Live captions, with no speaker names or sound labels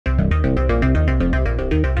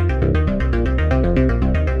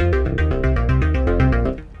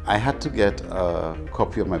I had to get a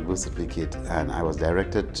copy of my birth certificate, and I was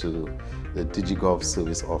directed to the digiGov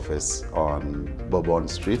service office on Bourbon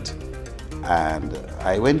Street. And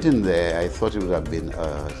I went in there. I thought it would have been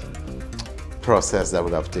a process that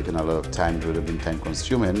would have taken a lot of time. It would have been time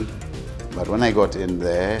consuming. But when I got in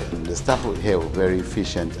there, the staff here were very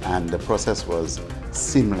efficient and the process was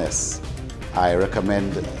seamless. I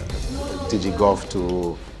recommend digiGov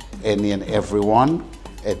to any and everyone.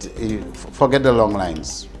 Forget the long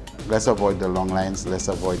lines. Let's avoid the long lines, let's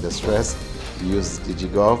avoid the stress. Use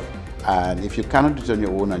digiGov. And if you cannot do it on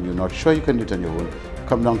your own and you're not sure you can do it on your own,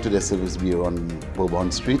 come down to the service bureau on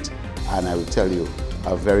Bourbon Street, and I will tell you,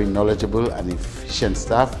 a very knowledgeable and efficient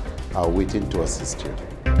staff are waiting to assist you.